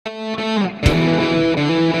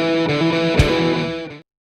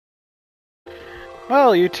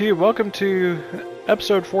Well, YouTube, welcome to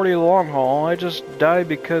episode 40 of the Longhaul. I just died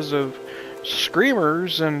because of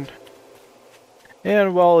screamers and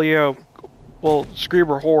well,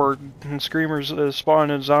 screamer horde and screamers spawned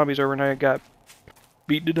in zombies overnight got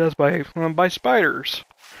beaten to death by spiders.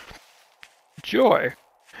 Joy.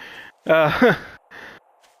 I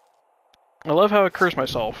love how I curse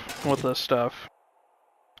myself with this stuff.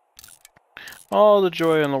 All the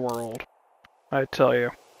joy in the world, I tell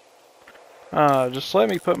you. Just let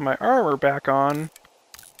me put my armor back on.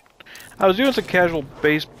 I was doing some casual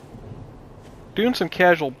base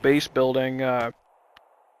building,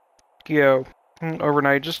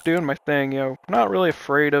 overnight, just doing my thing, not really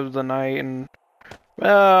afraid of the night, and,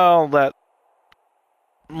 well, that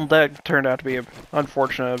turned out to be an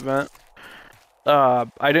unfortunate event.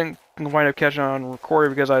 I didn't wind up catching on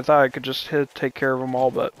recording because I thought I could just take care of them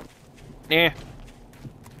all, but,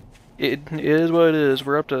 it is what it is.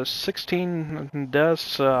 We're up to 16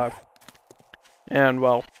 deaths, and,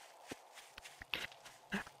 well,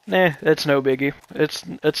 it's no biggie. It's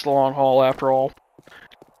the long haul after all.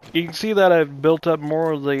 You can see that I've built up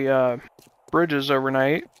more of the bridges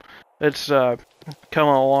overnight. It's coming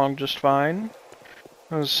along just fine.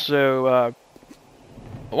 So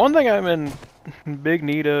one thing I'm in big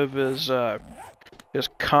need of is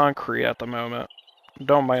concrete at the moment.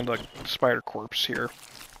 Don't mind the spider corpse here.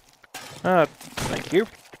 Thank you.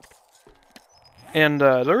 And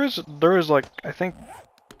there is like I think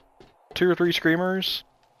 2 or 3 screamers.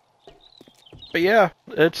 But yeah,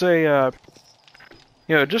 it's a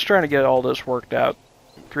just trying to get all this worked out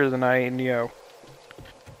through the night, and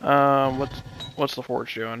what's the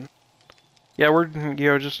forge doing? Yeah,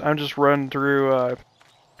 I'm just running through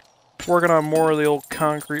working on more of the old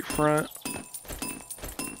concrete front.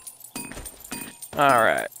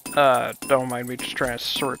 Alright, don't mind me just trying to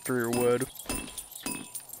sort through wood.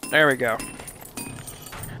 There we go.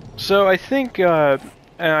 So I think, and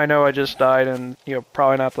I know I just died, and,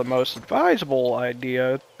 probably not the most advisable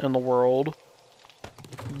idea in the world,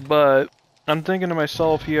 but I'm thinking to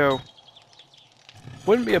myself,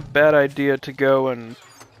 wouldn't be a bad idea to go into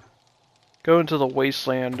the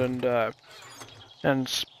wasteland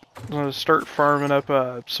and start farming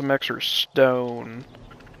up some extra stone.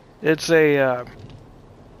 It's a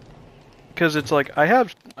because it's like I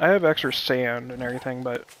have extra sand and everything,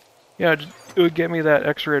 but it would get me that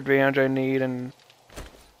extra advantage I need, and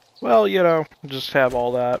well, just have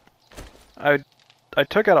all that. I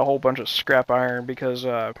took out a whole bunch of scrap iron because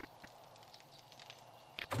the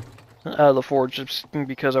forge, just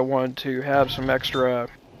because I wanted to have some extra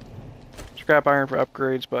scrap iron for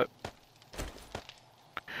upgrades, but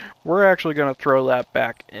we're actually going to throw that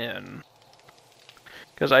back in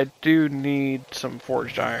because I do need some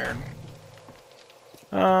forged iron.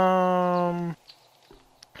 I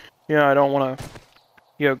don't want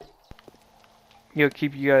to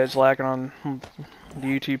keep you guys lacking on the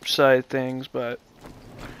YouTube side of things, but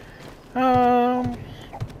there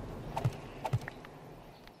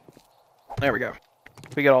we go.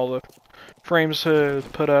 We got all the frames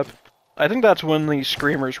put up. I think that's when the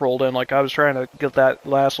screamers rolled in. Like, I was trying to get that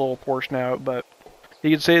last little portion out, but you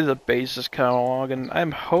can see the base is kind of long, and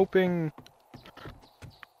I'm hoping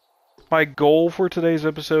my goal for today's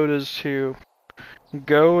episode is to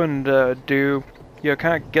go and do,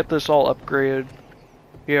 kind of get this all upgraded,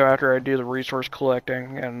 after I do the resource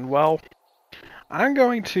collecting, and, well, I'm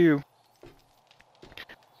going to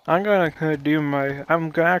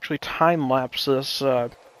actually time-lapse this,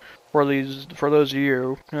 for those of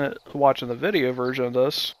you watching the video version of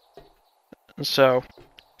this. So,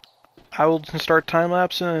 I will start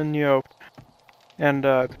time-lapsing, and,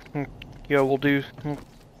 we'll do,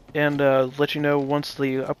 and, let you know once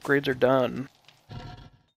the upgrades are done.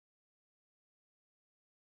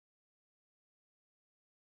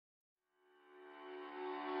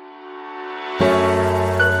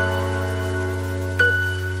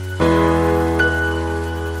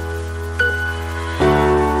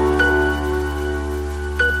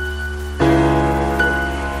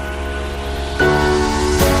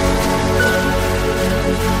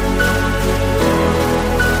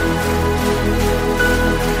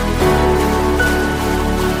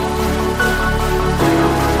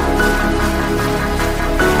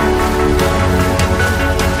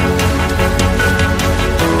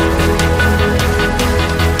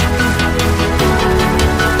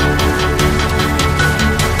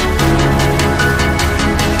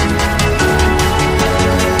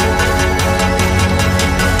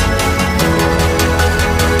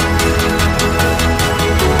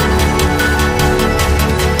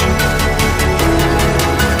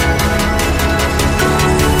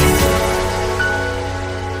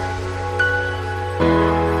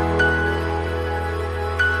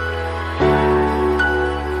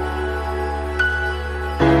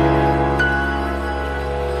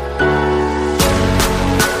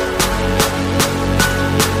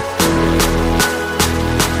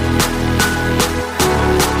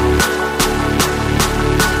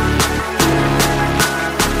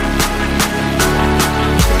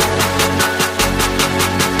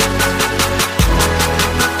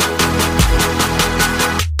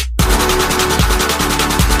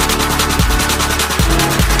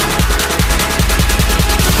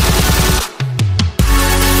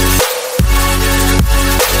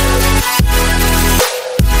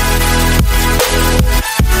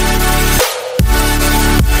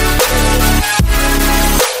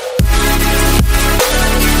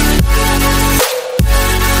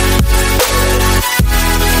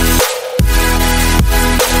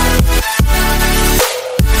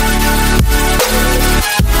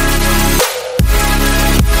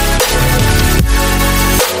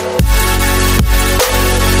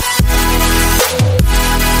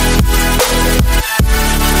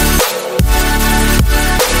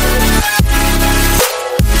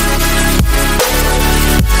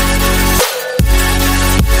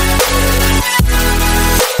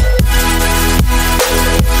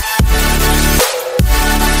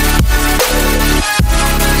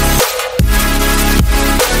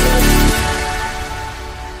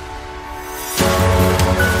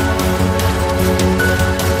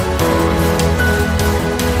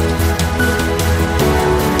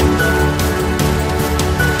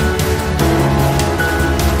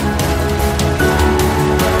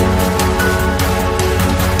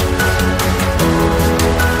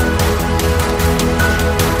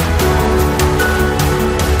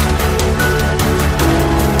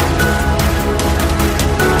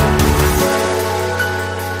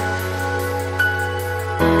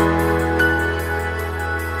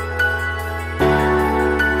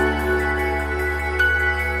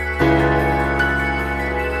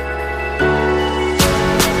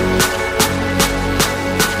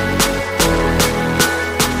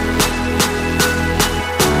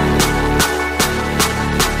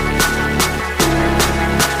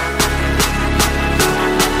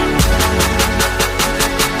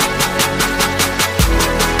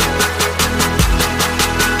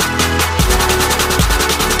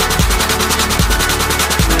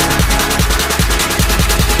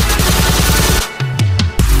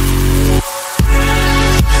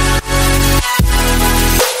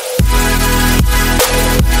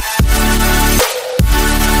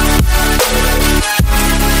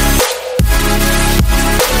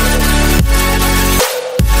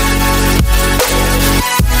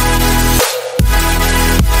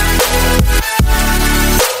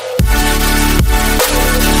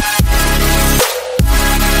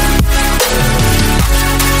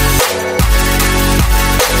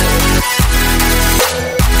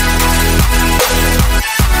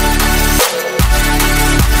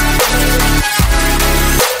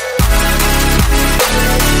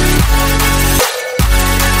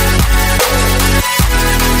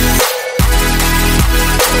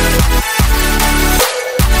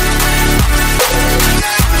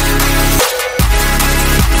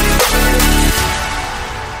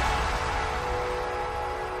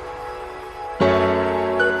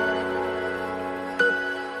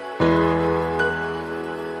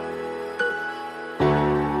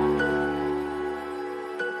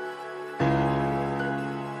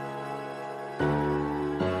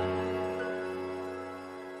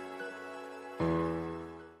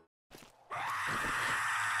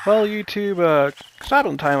 Well, YouTube, stop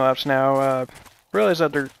on time lapse now. Realize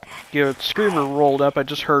that they're, Screamer rolled up. I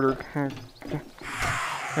just heard her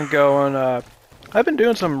and going. I've been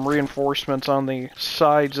doing some reinforcements on the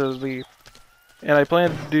sides of the, and I plan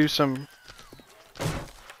to do some.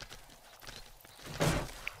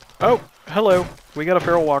 Oh, hello. We got a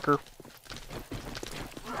feral walker.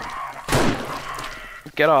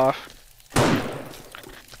 Get off.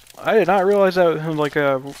 I did not realize that like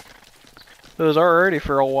it was already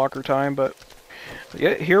feral walker time, but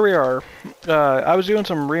yeah, here we are. I was doing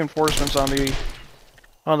some reinforcements on the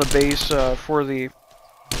base for the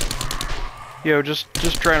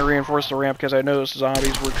just trying to reinforce the ramp because I noticed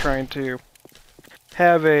zombies were trying to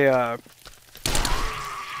have a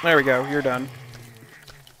there we go, you're done.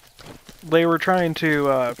 They were trying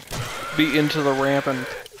to be into the ramp, and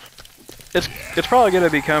it's probably going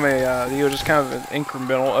to become a just kind of an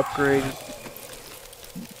incremental upgrade,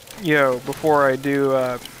 before I do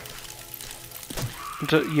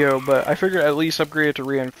but I figured at least upgrade it to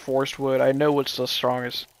reinforced wood. I know it's the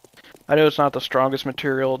strongest. I know it's not the strongest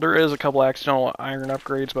material. There is a couple accidental iron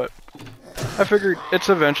upgrades, but I figured it's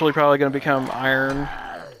eventually probably going to become iron,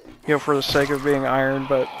 for the sake of being iron,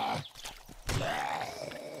 but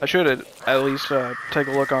I should at least take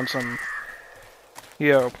a look on some,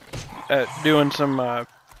 at doing some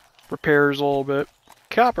repairs a little bit.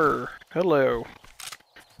 Copper, hello.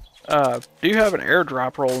 Do you have an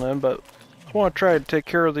airdrop rolling in, but I want to try to take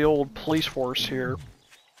care of the old police force here.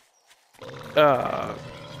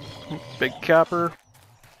 Big copper.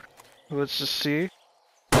 Let's just see.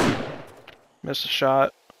 Missed a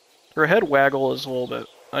shot. Her head waggle is a little bit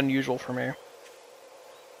unusual for me.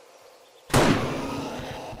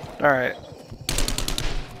 Alright.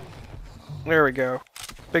 There we go.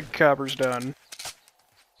 Big copper's done.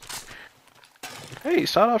 Hey,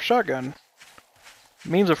 sawed-off shotgun.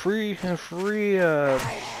 Means a free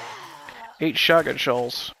 8 shotgun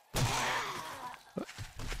shells.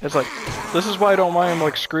 It's like, this is why I don't mind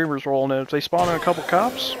like screamers rolling in. If they spawn in a couple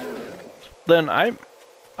cops, then I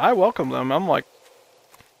welcome them. I'm like,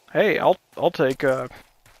 hey, I'll take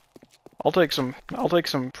some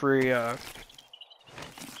free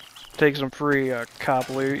cop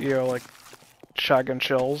loot, like shotgun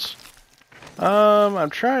shells. I'm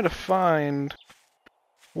trying to find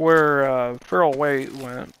where Feral White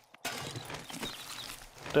went.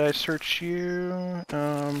 Did I search you?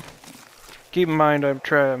 Keep in mind I'm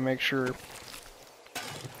trying to make sure.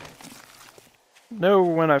 Know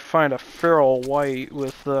when I find a Feral White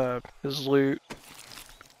with his loot.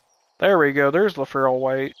 There we go, there's the Feral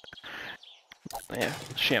White. Yeah,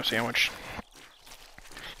 sham sandwich.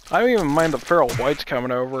 I don't even mind the Feral Whites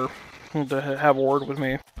coming over to have a word with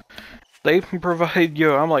me. They provide,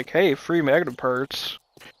 I'm like, hey, free Magnum parts.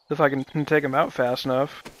 If I can take them out fast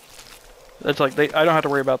enough. It's like, I don't have to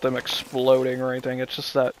worry about them exploding or anything. It's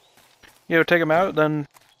just that, take them out, then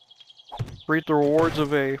reap the rewards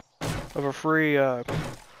of a free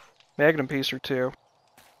Magnum piece or two.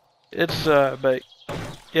 It's, but,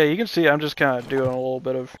 yeah, you can see I'm just kind of doing a little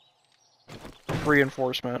bit of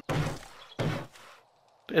reinforcement.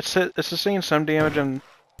 It's sustained some damage, and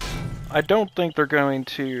I don't think they're going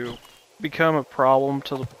to become a problem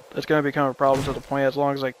to the, it's going to become a problem to the point as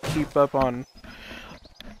long as I keep up on,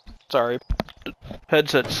 sorry,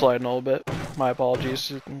 headset's sliding a little bit, my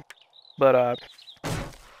apologies, but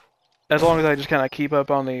as long as I just kind of keep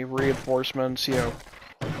up on the reinforcements,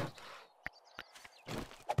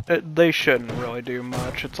 they shouldn't really do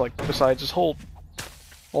much. It's like, besides this whole,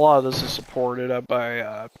 a lot of this is supported up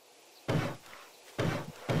by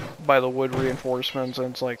the wood reinforcements,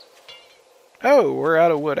 and it's like, oh, we're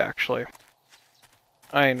out of wood actually.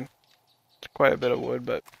 I mean, it's quite a bit of wood,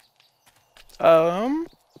 but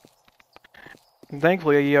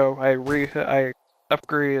thankfully, I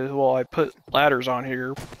upgraded. Well, I put ladders on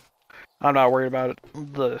here. I'm not worried about it.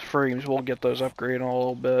 The frames. We'll get those upgraded in a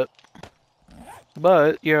little bit.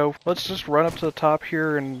 But let's just run up to the top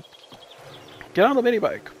here and get on the mini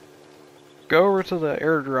bike. Go over to the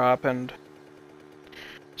airdrop and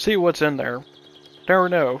see what's in there. Never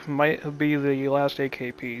know. Might be the last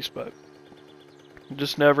AK piece, but you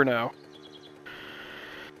just never know.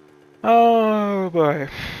 Oh boy.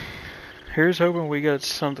 Here's hoping we get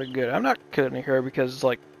something good. I'm not kidding here because it's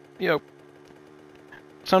like,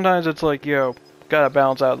 sometimes it's like, gotta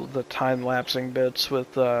balance out the time-lapsing bits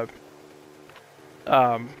with,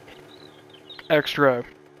 extra,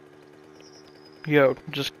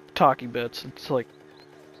 just talky bits. It's like,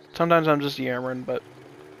 sometimes I'm just yammering, but,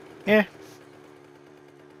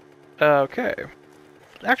 okay. It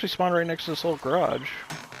actually spawned right next to this little garage.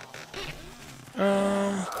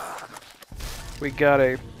 We got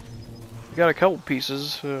a We got a couple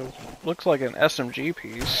pieces. Looks like an SMG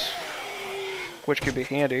piece, which could be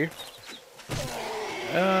handy.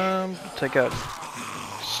 Take out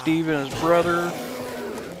Steve and his brother,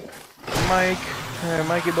 Mike.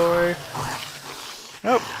 Mikey boy.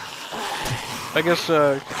 Nope. I guess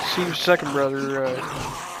Steve's second brother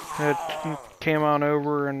came on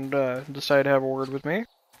over and decided to have a word with me.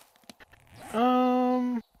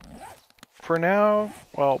 For now,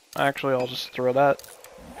 well, actually, I'll just throw that.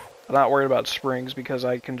 I'm not worried about springs because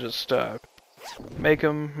I can just make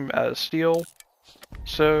them out of steel.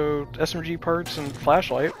 So, SMG parts and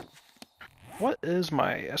flashlight. What is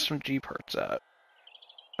my SMG parts at?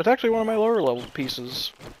 It's actually one of my lower level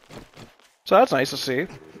pieces. So that's nice to see.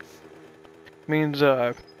 Means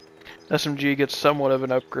SMG gets somewhat of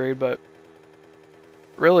an upgrade, but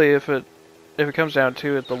really, if it comes down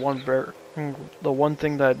to it, the one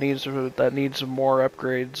thing that needs more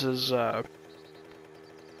upgrades is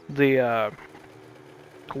the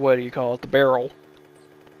what do you call it? The barrel.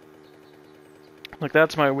 Like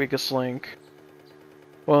that's my weakest link.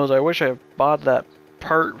 Well, I wish I bought that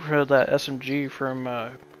part for that SMG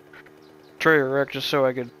from Trader Rick just so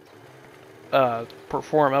I could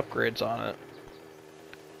perform upgrades on it.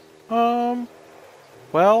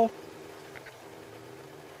 Well,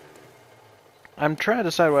 I'm trying to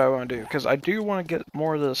decide what I want to do, because I do want to get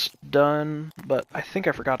more of this done, but I think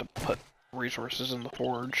I forgot to put resources in the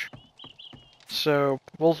forge. So,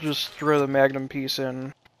 we'll just throw the Magnum piece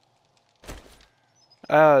in.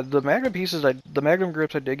 The Magnum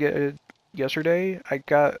grips I did get yesterday, I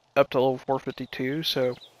got up to level 452,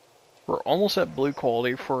 so we're almost at blue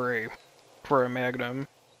quality for a Magnum.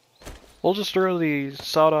 We'll just throw the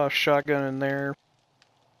sawed-off shotgun in there.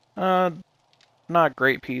 Not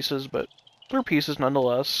great pieces, but they're pieces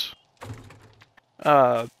nonetheless.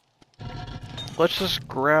 Let's just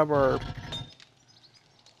grab our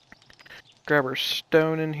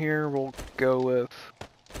stone in here. We'll go with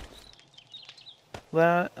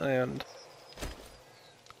that, and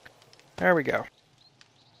there we go.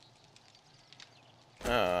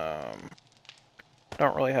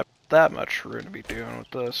 Don't really have that much room to be doing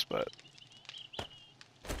with this, but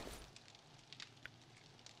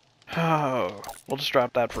oh, we'll just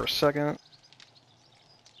drop that for a second.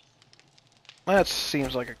 That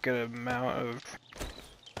seems like a good amount of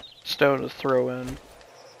stone to throw in.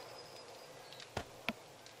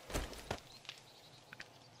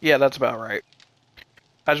 Yeah, that's about right.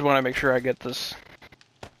 I just want to make sure I get this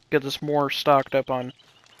more stocked up on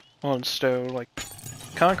stone. Like,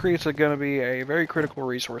 concrete's going to be a very critical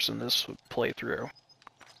resource in this playthrough.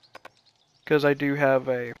 Because I do have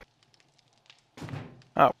a...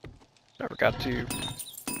 Oh, I forgot to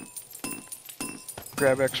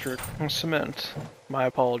grab extra cement. My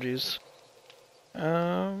apologies.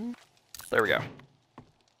 There we go.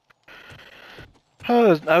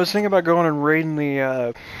 I was thinking about going and raiding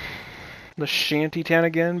the shanty town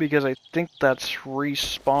again, because I think that's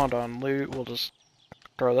respawned on loot. We'll just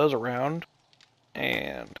throw those around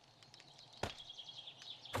and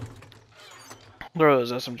throw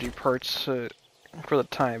those SMG parts for the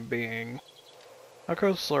time being. How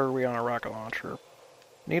close are we on a rocket launcher?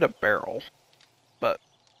 Need a barrel, but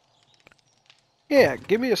yeah,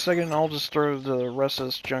 give me a second and I'll just throw the rest of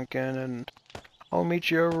this junk in, and I'll meet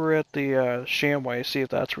you over at the Shamway, see if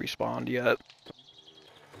that's respawned yet.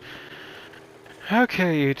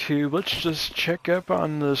 Okay, YouTube, let's just check up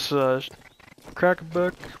on this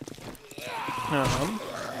crackbook.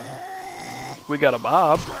 We got a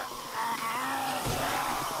Bob.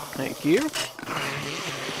 Thank you.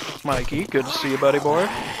 Mikey, good to see you, buddy boy.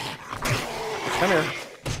 Come here.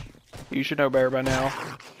 You should know better by now.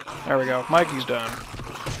 There we go. Mikey's done.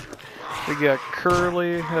 We got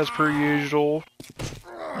Curly, as per usual.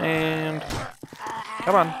 And...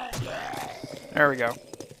 come on. There we go.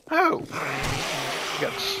 Oh! We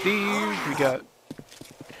got Steve,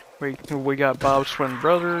 we got Bob's twin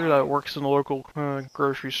brother that works in the local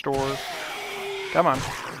grocery store. Come on.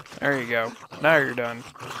 There you go. Now you're done.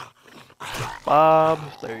 Bob,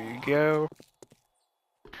 there you go.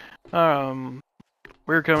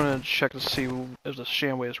 We were coming to check to see if the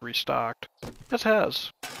Shamway is restocked. Yes, it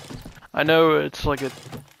has. I know it's like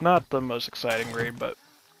not the most exciting raid, but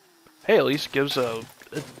hey, at least it gives it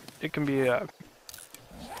can be it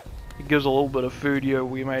gives a little bit of food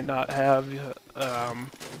we might not have.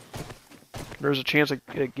 There's a chance of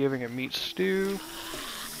it giving a meat stew.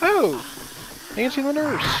 Oh, Nancy the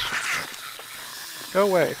nurse. Go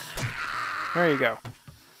away. There you go.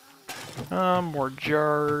 More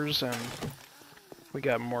jars, and we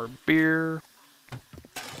got more beer.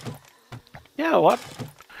 Yeah, a lot.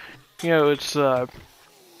 You know, it's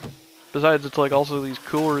besides, it's like also these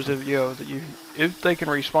coolers if that if they can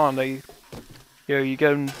respawn, they you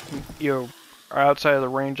get them are outside of the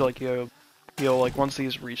range like like once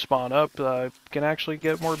these respawn up, can actually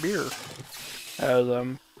get more beer out of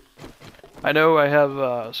them. I know I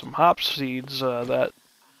have some hop seeds that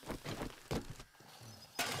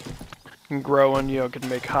can grow and can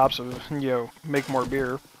make hops of make more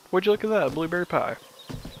beer. Would you look at that, a blueberry pie?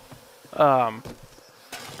 Um,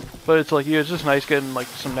 but it's like it's just nice getting like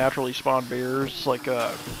some naturally spawned beers. Like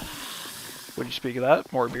would you speak of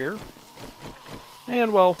that? More beer.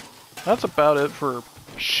 And well, that's about it for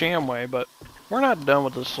Shamway. But we're not done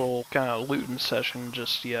with this little kind of looting session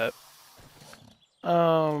just yet.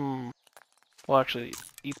 We'll actually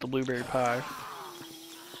eat the blueberry pie.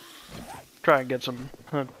 Try and get some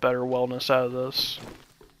better wellness out of this.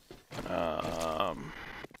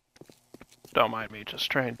 Don't mind me,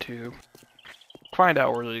 just trying to find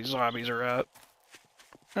out where these zombies are at.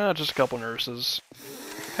 Just a couple nurses.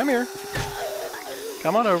 Come here.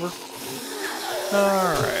 Come on over.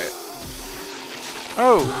 Alright.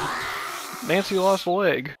 Oh! Nancy lost a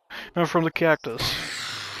leg from the cactus.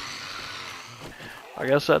 I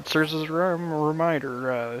guess that serves as a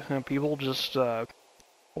reminder. People just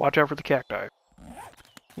watch out for the cacti.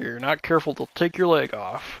 If you're not careful, they'll take your leg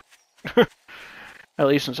off. At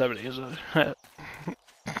least in 70s.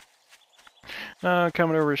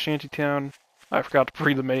 Coming over to Shantytown. I forgot to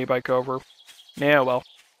bring the mini bike over. Yeah, well.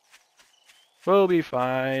 We'll be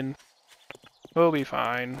fine. We'll be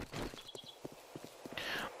fine.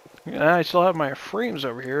 I still have my frames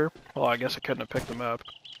over here. Well, I guess I couldn't have picked them up.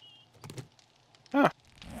 Huh.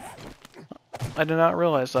 I did not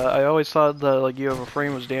realize that. I always thought that, like, if a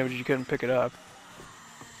frame was damaged, you couldn't pick it up.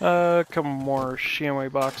 A couple more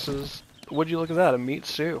Shamway boxes. Would you look at that? A meat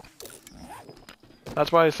stew.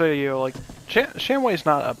 That's why I say, like, Shamway's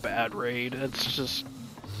not a bad raid. It's just...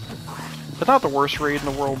 It's not the worst raid in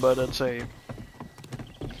the world, but it's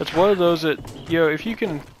one of those that, if you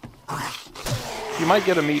can... You might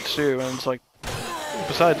get a meat stew, and it's like...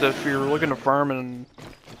 Besides, if you're looking to farm and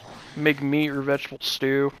make meat or vegetable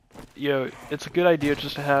stew, it's a good idea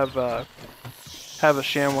just to have a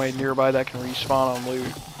Shamway nearby that can respawn on loot,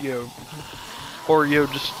 or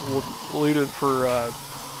just loot it for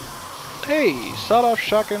hey, sawed-off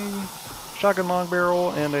shotgun long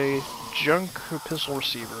barrel, and a junk pistol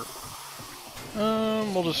receiver.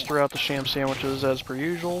 We'll just throw out the sham sandwiches as per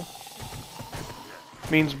usual.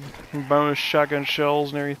 Means bonus shotgun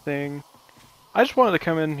shells and everything. I just wanted to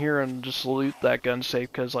come in here and just loot that gun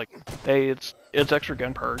safe because, like, hey, it's extra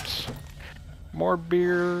gun parts. More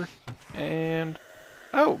beer, and...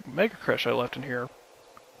 Oh, Mega Crush I left in here.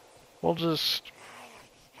 We'll just...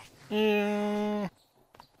 We'll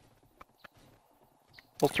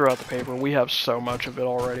throw out the paper. We have so much of it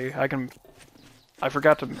already. I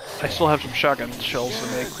forgot to... I still have some shotgun shells to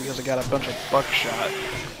make because I got a bunch of buckshot.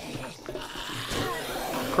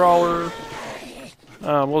 Crawler.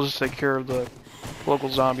 We'll just take care of the local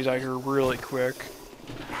zombies out here really quick.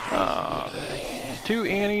 2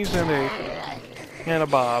 Annies and a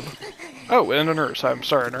Bob. Oh, and a nurse. I'm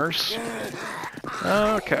sorry, nurse.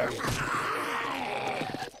 Okay.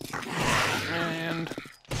 And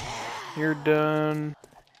you're done.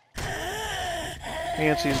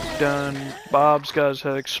 Nancy's done. Bob's got his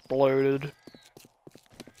head exploded.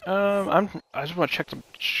 I just want to check the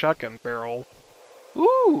shotgun barrel.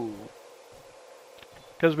 Ooh!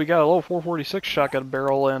 Because we got a level 446 shotgun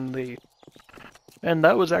barrel, and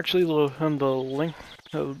that was actually the link.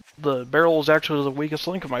 The barrel was actually the weakest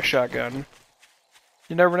link of my shotgun.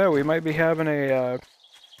 You never know. We might be having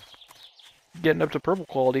getting up to purple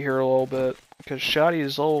quality here a little bit because Shotty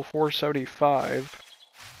is level 475.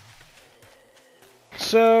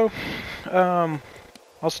 So,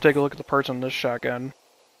 let's take a look at the parts on this shotgun.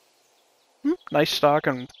 Nice stock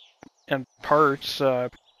and parts. I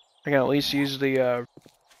can at least use the.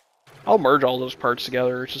 I'll merge all those parts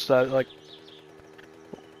together. It's just that, like,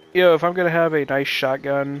 if I'm gonna have a nice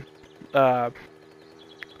shotgun, we're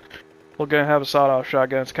gonna have a sawed-off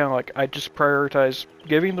shotgun. It's kind of like I just prioritize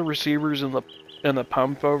giving the receivers and the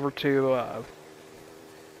pump over to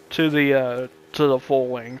the full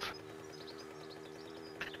length.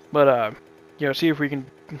 But see if we can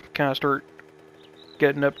kind of start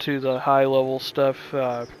getting up to the high level stuff.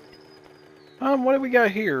 What do we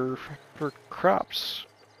got here for crops?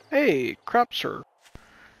 Hey, crops are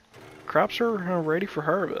ready for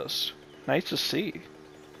harvest. Nice to see.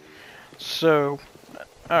 So,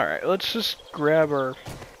 alright, let's just grab our...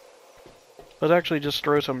 Let's actually just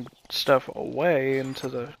throw some stuff away into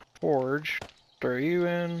the forge. Throw you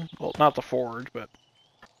in. Well, not the forge, but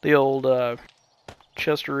the old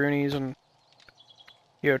Chesteroonies and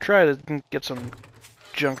try to get some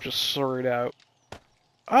junk just sorted out.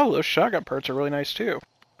 Oh, those shotgun parts are really nice too.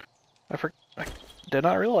 I did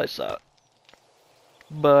not realize that.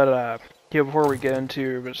 But, before we get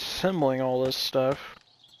into assembling all this stuff,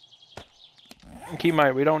 keep in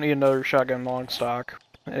mind, we don't need another shotgun long stock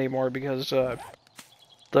anymore because, we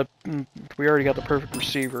already got the perfect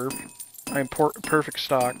receiver. Perfect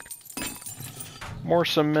stock. More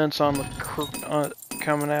cements on the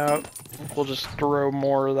coming out. We'll just throw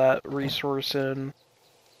more of that resource in.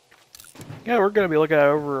 Yeah, we're going to be looking at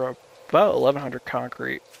over about 1,100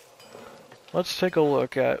 concrete. Let's take a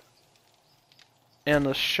look at. And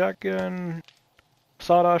the shotgun,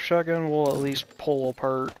 sawed-off shotgun, will at least pull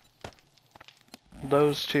apart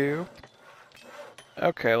those two.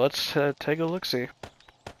 Okay, let's take a look-see.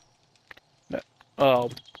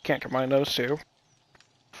 Oh, can't combine those two.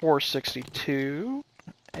 462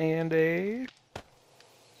 and a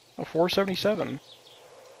 477.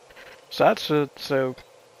 So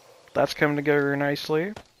that's coming together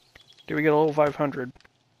nicely. Do we get a level 500?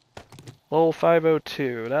 Level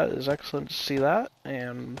 502. That is excellent to see that.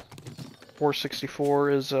 And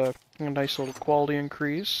 464 is a nice little quality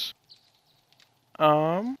increase.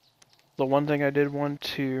 The one thing I did want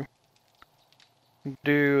to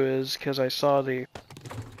do is, because I saw that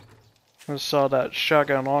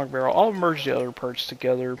shotgun long barrel, I'll merge the other parts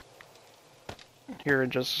together here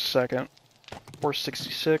in just a second.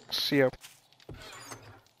 466, yeah,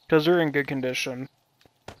 because they're in good condition.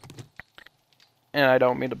 And I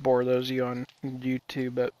don't mean to bore those of you on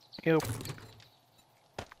YouTube, but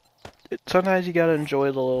sometimes you gotta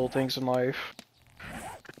enjoy the little things in life.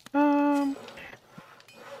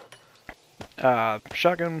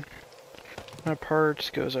 Shotgun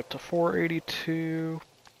parts goes up to 482.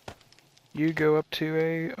 You go up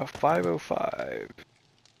to a 505.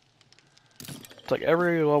 It's like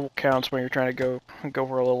every level counts when you're trying to go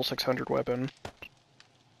for a level 600 weapon.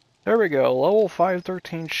 There we go, level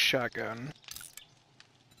 513 shotgun.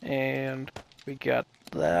 And we got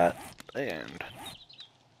that, and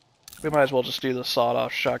we might as well just do the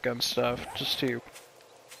sawed-off shotgun stuff just to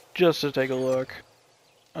take a look.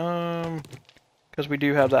 Because we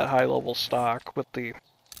do have that high-level stock with the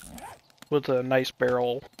nice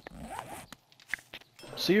barrel.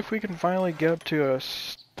 See if we can finally get up to a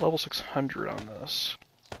level 600 on this.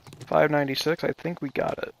 596, I think we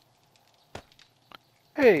got it.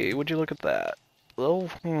 Hey, would you look at that?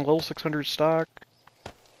 Level 600 stock.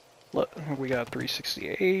 We got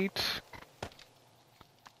 368.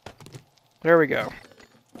 There we go.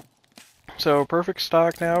 So perfect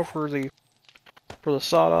stock now for the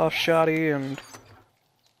sawed-off shotty,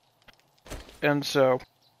 and so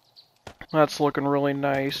that's looking really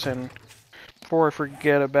nice. And before I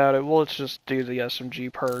forget about it, well, let's just do the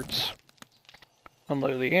SMG parts.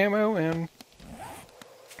 Unload the ammo, and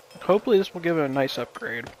hopefully this will give it a nice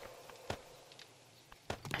upgrade.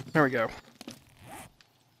 There we go.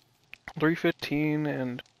 315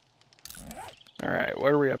 and... Alright,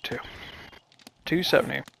 what are we up to?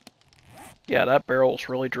 270. Yeah, that barrel's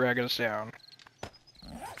really dragging us down.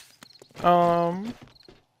 Well,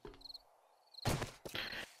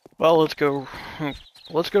 let's go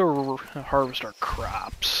harvest our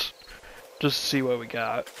crops. Just to see what we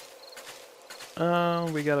got.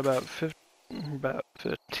 We got about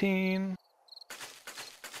 15.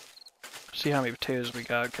 See how many potatoes we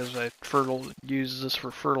got, because I use this for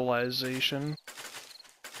fertilization.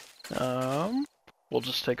 We'll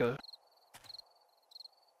just take a...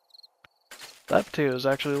 That potato is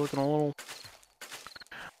actually looking a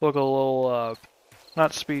little,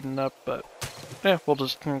 not speeding up, but yeah, we'll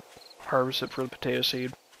just harvest it for the potato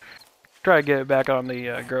seed. Try to get it back on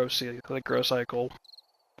the grow cycle.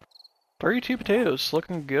 32 potatoes,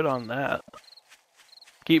 looking good on that.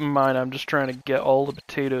 Keep in mind, I'm just trying to get all the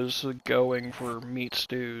potatoes going for meat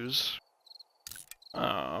stews.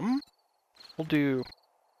 We'll do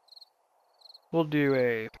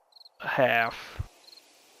a half.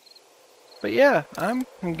 But yeah, I'm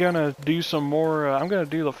gonna do some more. I'm gonna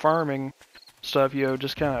do the farming stuff.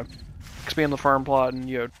 Just kind of expand the farm plot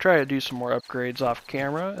and try to do some more upgrades off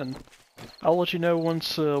camera. And I'll let you know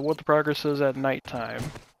once what the progress is at nighttime.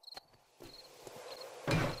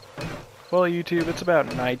 Well, YouTube, it's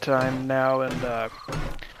about nighttime now, and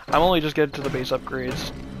I'm only just getting to the base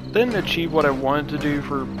upgrades. Didn't achieve what I wanted to do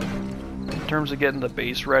in terms of getting the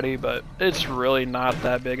base ready, but it's really not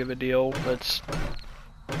that big of a deal. It's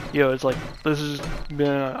like, this has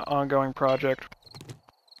been an ongoing project.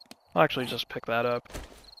 I'll actually just pick that up.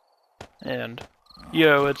 And,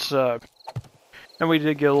 it's, and we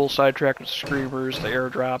did get a little sidetracked with Screamers, the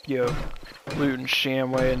airdrop, loot and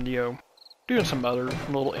Shamway, and, doing some other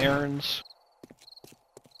little errands.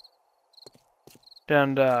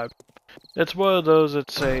 And it's one of those that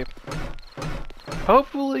say,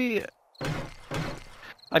 hopefully,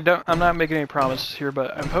 I'm not making any promises here,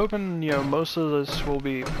 but I'm hoping, you know, most of this will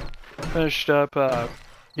be finished up,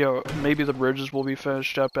 you know, maybe the bridges will be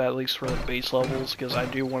finished up at least for the base levels, because I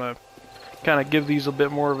do want to kind of give these a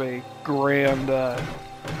bit more of a grand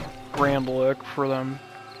look for them.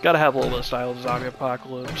 Gotta have a little bit of style of zombie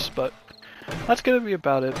apocalypse, but that's gonna be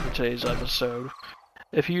about it for today's episode.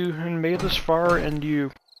 If you made this far and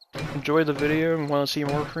you enjoyed the video and want to see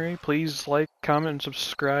more from me, please like, comment, and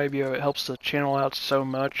subscribe. You know, it helps the channel out so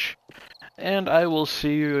much. And I will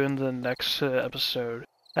see you in the next episode.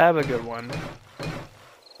 Have a good one.